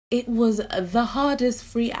It was the hardest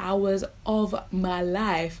 3 hours of my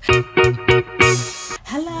life.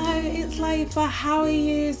 Hello, it's Layefa. How are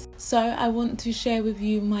you? So I want to share with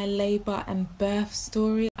you my labour and birth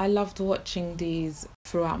story. I loved watching these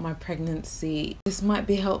throughout my pregnancy. This might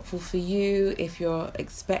be helpful for you if you're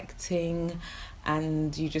expecting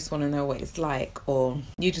and you just want to know what it's like, or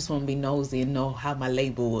you just want to be nosy and know how my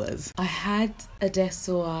labour was. I had a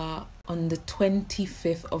Dessoir on the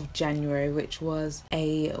 25th of January, which was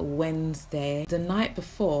a Wednesday. The night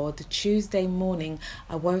before, the Tuesday morning,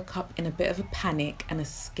 I woke up in a bit of a panic and a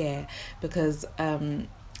scare because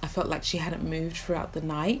I felt like she hadn't moved throughout the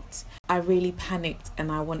night. I really panicked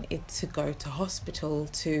and I wanted to go to hospital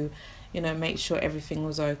to, make sure everything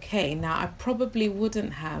was okay. Now, I probably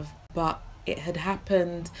wouldn't have, but it had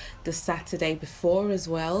happened the Saturday before as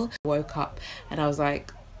well. I woke up and I was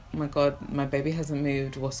like, oh my God, my baby hasn't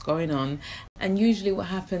moved, what's going on? And usually what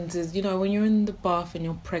happens is, when you're in the bath and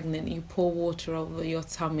you're pregnant, you pour water over your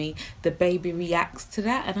tummy, the baby reacts to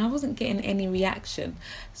that, and I wasn't getting any reaction.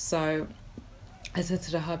 So I said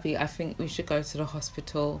to the hubby, I think we should go to the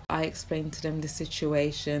hospital. I explained to them the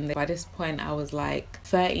situation. By this point, I was like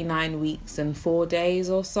 39 weeks and 4 days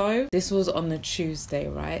or so. This was on the Tuesday,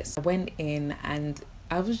 right? So I went in and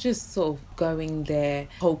I was just sort of going there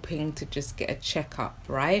hoping to just get a checkup,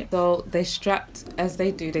 right? So they strapped, as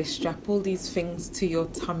they do, they strap all these things to your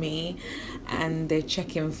tummy and they're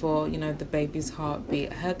checking for, the baby's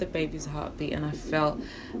heartbeat. I heard the baby's heartbeat and I felt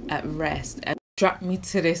at rest. And strapped me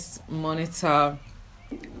to this monitor,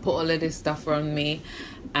 put all of this stuff on me,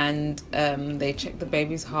 and they checked the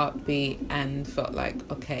baby's heartbeat and felt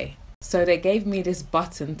like, okay. So they gave me this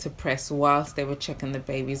button to press whilst they were checking the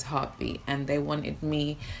baby's heartbeat, and they wanted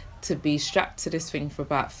me to be strapped to this thing for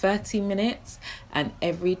about 30 minutes, and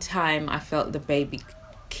every time I felt the baby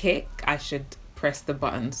kick, I should press the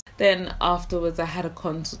buttons. Then afterwards I had a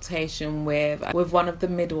consultation with one of the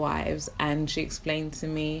midwives, and she explained to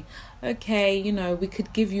me, okay, we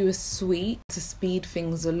could give you a sweet to speed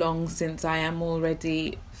things along since I am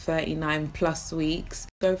already 39 plus weeks.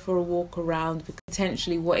 Go for a walk around, because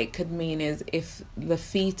potentially what it could mean is if the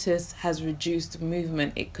fetus has reduced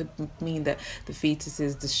movement, it could mean that the fetus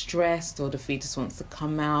is distressed or the fetus wants to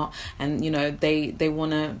come out, and they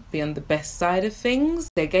want to be on the best side of things.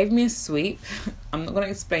 They gave me a sweep. I'm not going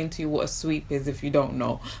to explain to you what a sweep is if you don't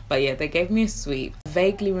know, but yeah, they gave me a sweep. I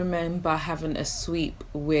vaguely remember having a sweep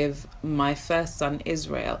with my first son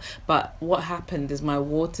Israel, but what happened is my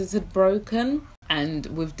waters had broken, and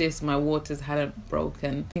with this my waters hadn't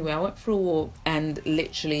broken. Anyway, I went for a walk and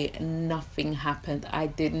literally nothing happened. I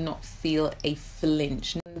did not feel a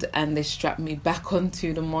flinch, and they strapped me back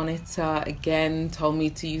onto the monitor again, told me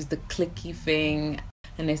to use the clicky thing,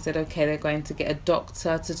 and they said, okay, they're going to get a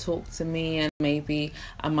doctor to talk to me and maybe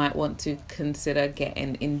I might want to consider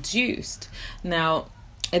getting induced. Now,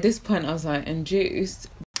 at this point I was like, induced?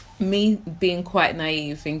 Me being quite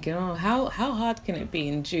naive, thinking, oh, how hard can it be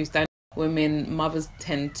induced? Mothers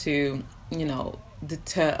tend to,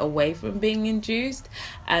 deter away from being induced,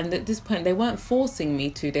 and at this point they weren't forcing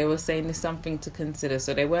me to. They were saying there's something to consider,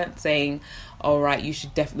 so they weren't saying, all right, you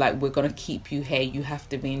should definitely, we're gonna keep you here, you have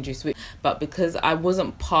to be induced. But because I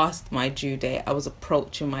wasn't past my due date, I was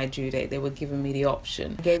approaching my due date, they were giving me the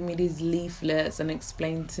option. They gave me these leaflets and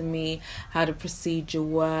explained to me how the procedure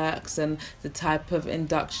works and the type of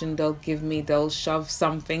induction they'll give me. They'll shove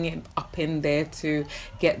something up in there to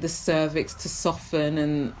get the cervix to soften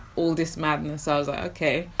and all this madness. So I was like,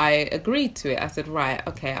 okay. I agreed to it. I said, right,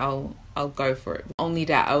 okay, I'll go for it. Only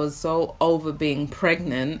that I was so over being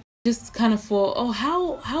pregnant, just kind of thought, oh,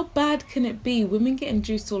 how bad can it be? Women get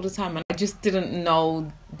induced all the time, and I just didn't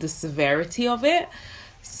know the severity of it.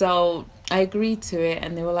 So I agreed to it,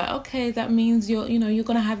 and they were like, okay, that means you're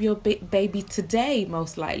gonna have your baby today,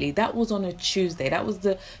 most likely. That was on a Tuesday. That was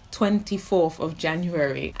the 24th of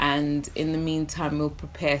January, and in the meantime we'll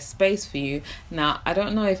prepare space for you. Now, I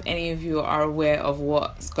don't know if any of you are aware of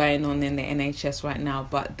what's going on in the NHS right now,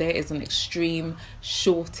 but there is an extreme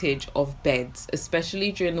shortage of beds,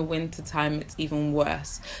 especially during the winter time. It's even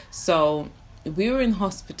worse. So we were in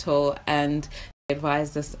hospital and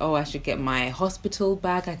advised us, oh, I should get my hospital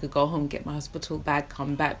bag. I could go home, get my hospital bag,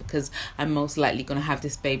 come back, because I'm most likely going to have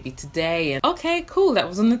this baby today. And okay, cool. That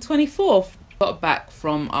was on the 24th. Got back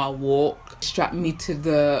from our walk, strapped me to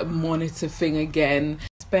the monitor thing again.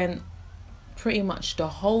 Spent pretty much the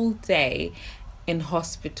whole day in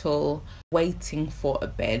hospital waiting for a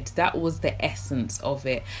bed. That was the essence of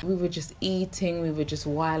it. We were just eating, we were just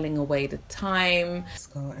whiling away the time. Let's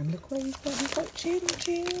go and look where we've got Chin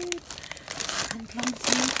and plum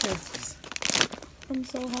sneakers. I'm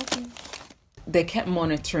so happy. They kept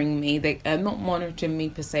monitoring me. They not monitoring me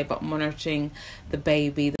per se, but monitoring the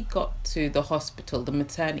baby. They got to the hospital, the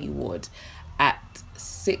maternity ward, at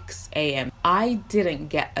 6 a.m. I didn't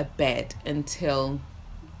get a bed until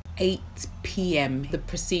 8 p.m. The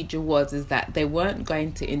procedure is that they weren't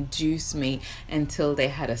going to induce me until they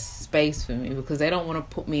had a space for me, because they don't want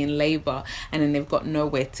to put me in labor and then they've got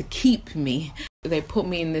nowhere to keep me. They put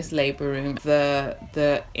me in this labor room,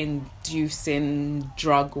 the inducing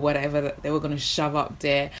drug, whatever that they were going to shove up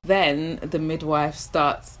there. Then the midwife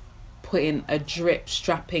starts putting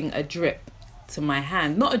strapping a drip to my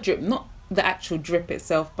hand. Not a drip, not the actual drip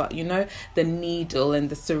itself, but you know, the needle and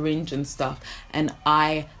the syringe and stuff. And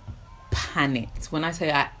I panicked. When I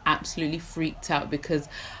say I absolutely freaked out, because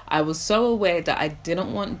I was so aware that I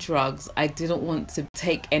didn't want drugs. I didn't want to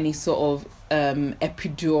take any sort of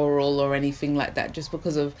epidural or anything like that, just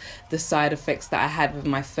because of the side effects that I had with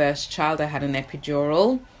my first child. I had an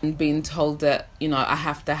epidural, and being told that, you know, I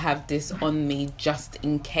have to have this on me just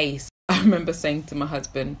in case. I remember saying to my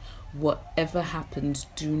husband, whatever happens,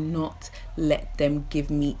 do not let them give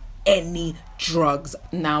me any drugs.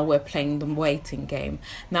 Now we're playing the waiting game.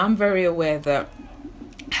 Now I'm very aware that,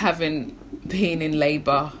 having been in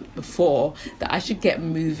labor before, that I should get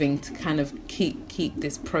moving to kind of keep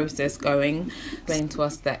this process going. Explain to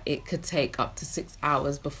us that it could take up to 6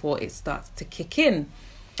 hours before it starts to kick in.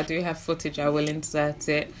 I do have footage, I will insert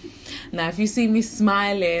it. Now, if you see me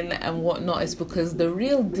smiling and whatnot, it's because the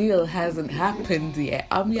real deal hasn't happened yet.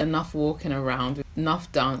 I'm enough walking around,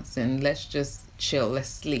 enough dancing. Let's just chill, let's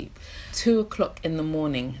sleep. 2 o'clock in the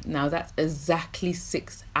morning. Now, that's exactly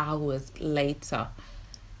 6 hours later.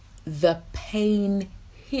 The pain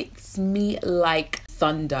hits me like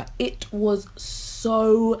thunder. It was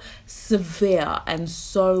so severe and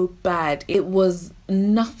so bad. It was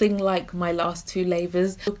nothing like my last 2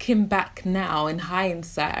 labors. Looking back now in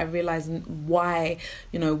hindsight, I realize why,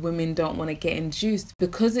 you know, women don't want to get induced,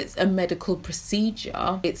 because it's a medical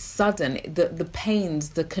procedure. It's sudden. The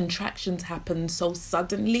pains, the contractions happen so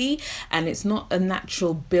suddenly, and it's not a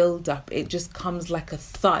natural build up. It just comes like a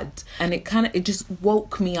thud, and it just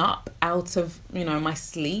woke me up out of, you know, my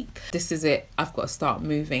sleep. This is it. I've got to start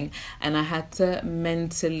moving, and I had to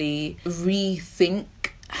mentally rethink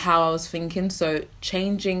how I was thinking. So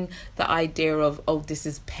changing the idea of, oh, this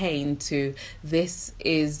is pain, to this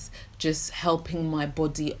is just helping my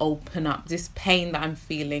body open up. This pain that I'm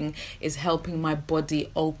feeling is helping my body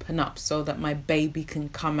open up so that my baby can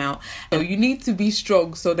come out. So you need to be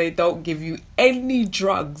strong so they don't give you any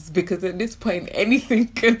drugs, because at this point anything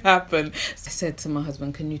can happen. So I said to my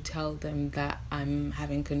husband, can you tell them that I'm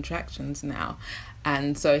having contractions now?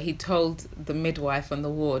 And so he told the midwife on the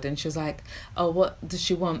ward, and she was like, oh, what does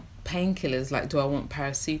she want? Painkillers? Like, do I want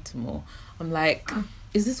paracetamol? I'm like,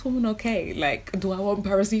 is this woman okay? Like, do I want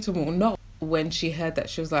paracetamol? No. When she heard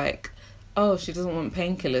that, she was like, oh, she doesn't want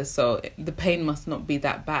painkillers, so the pain must not be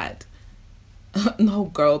that bad. No,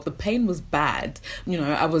 girl, the pain was bad. You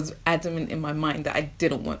know, I was adamant in my mind that I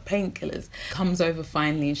didn't want painkillers. Comes over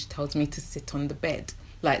finally, and she tells me to sit on the bed,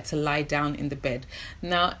 like to lie down in the bed.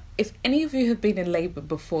 Now, if any of you have been in labor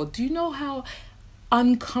before, do you know how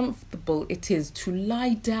uncomfortable it is to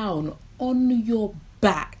lie down on your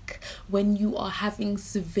back when you are having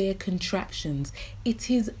severe contractions? It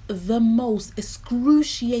is the most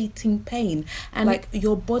excruciating pain, and like,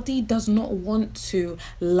 your body does not want to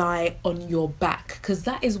lie on your back, because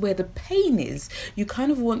that is where the pain is. You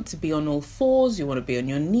kind of want to be on all fours, you want to be on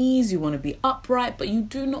your knees, you want to be upright, but you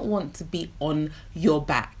do not want to be on your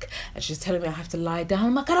back. And she's telling me I have to lie down.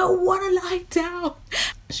 I'm like, I don't want to lie down.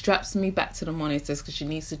 Straps me back to the monitors because she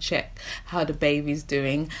needs to check how the baby's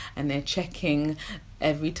doing, and they're checking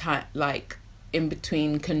every time, like in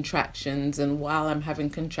between contractions and while I'm having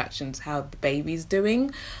contractions, how the baby's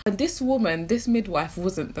doing. And this woman, this midwife,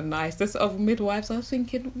 wasn't the nicest of midwives. I was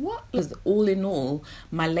thinking, what? All in all,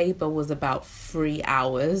 my labor was about 3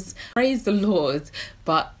 hours. Praise the Lord.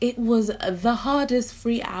 But it was the hardest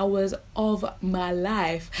 3 hours of my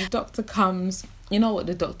life. The doctor comes. You know what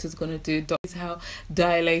the doctor's going to do. Doctor's how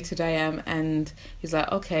dilated I am. And he's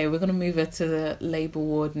like, okay, we're going to move her to the labour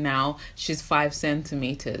ward now. She's 5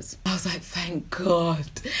 centimetres. I was like, thank God.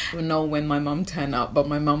 I don't know when my mum turned up, but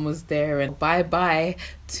my mum was there. And bye-bye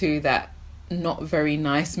to that not very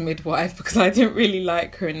nice midwife, because I didn't really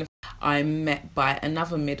like her. And I'm met by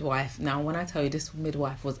another midwife. Now, when I tell you, this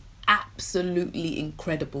midwife was absolutely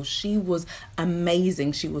incredible. She was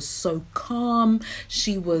amazing. She was so calm.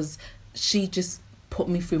 She just put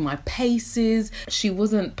me through my paces. She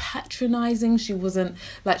wasn't patronizing. She wasn't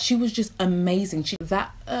like, she was just amazing.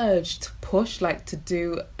 That urge to push, like to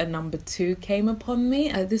do a number 2, came upon me.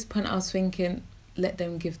 At this point, I was thinking, let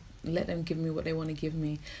them give let them give me what they want to give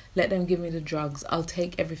me. Let them give me the drugs. I'll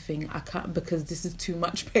take everything. I can't, because this is too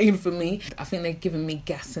much pain for me. I think they're giving me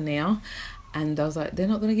gas and air. And I was like, they're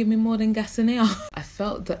not going to give me more than gas and air. I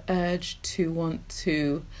felt the urge to want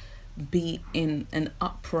to be in an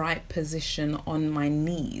upright position on my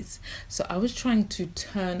knees. So I was trying to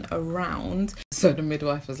turn around. So the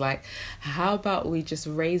midwife was like, how about we just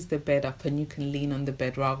raise the bed up and you can lean on the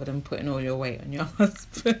bed rather than putting all your weight on your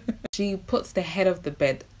husband. She puts the head of the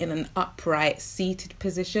bed in an upright seated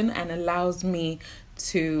position and allows me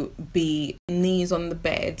to be knees on the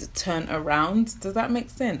bed, turn around. Does that make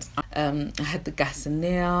sense? I had the gas and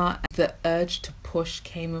air. The urge to push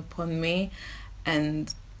came upon me,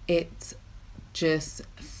 and it just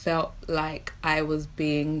felt like I was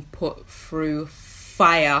being put through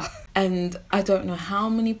fire. And I don't know how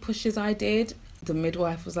many pushes I did. The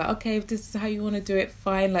midwife was like, okay, if this is how you want to do it,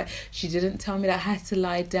 fine. Like, she didn't tell me that I had to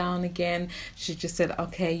lie down again. She just said,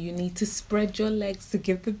 okay, you need to spread your legs to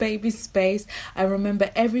give the baby space. I remember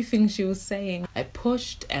everything she was saying. I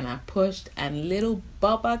pushed and little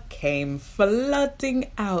Bubba came flooding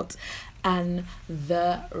out. And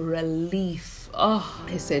the relief. Oh,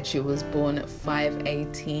 he said she was born at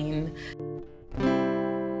 5:18.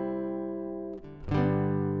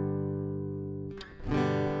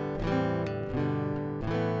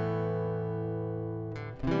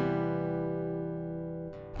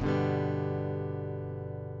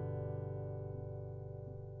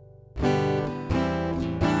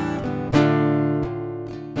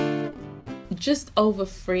 Just over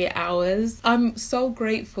 3 hours. I'm so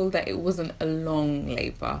grateful that it wasn't a long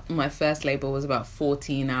labor. My first labor was about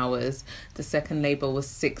 14 hours. The second labor was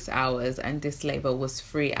 6 hours, and this labor was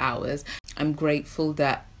 3 hours. I'm grateful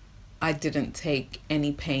that I didn't take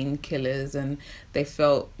any painkillers, and they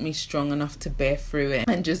felt me strong enough to bear through it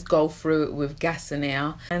and just go through it with gas and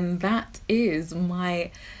air. And that is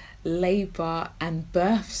my labor and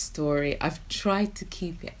birth story. I've tried to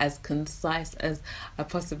keep it as concise as I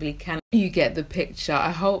possibly can. You get the picture.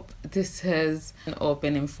 I hope this has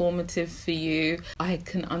been informative for you. I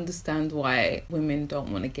can understand why women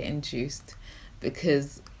don't want to get induced,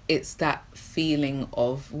 because it's that feeling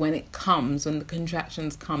of when the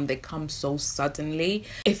contractions come, they come so suddenly.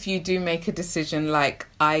 If you do make a decision like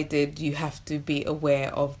I did, you have to be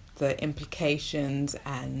aware of the implications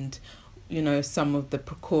and some of the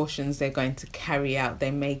precautions they're going to carry out.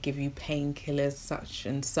 They may give you painkillers, such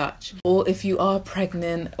and such. Or if you are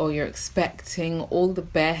pregnant or you're expecting, all the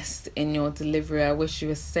best in your delivery. I wish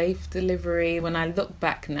you a safe delivery. When I look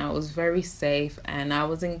back now, it was very safe and I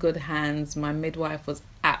was in good hands. My midwife was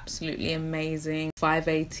absolutely amazing.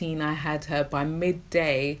 5:18, I had her. By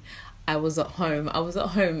midday, I was at home. I was at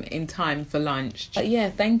home in time for lunch. But yeah,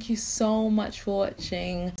 thank you so much for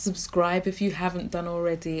watching. Subscribe if you haven't done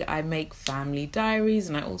already. I make family diaries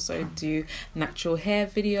and I also do natural hair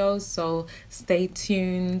videos. So stay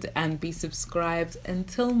tuned and be subscribed.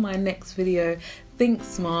 Until my next video, think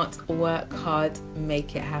smart, work hard,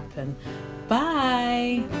 make it happen.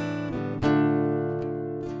 Bye.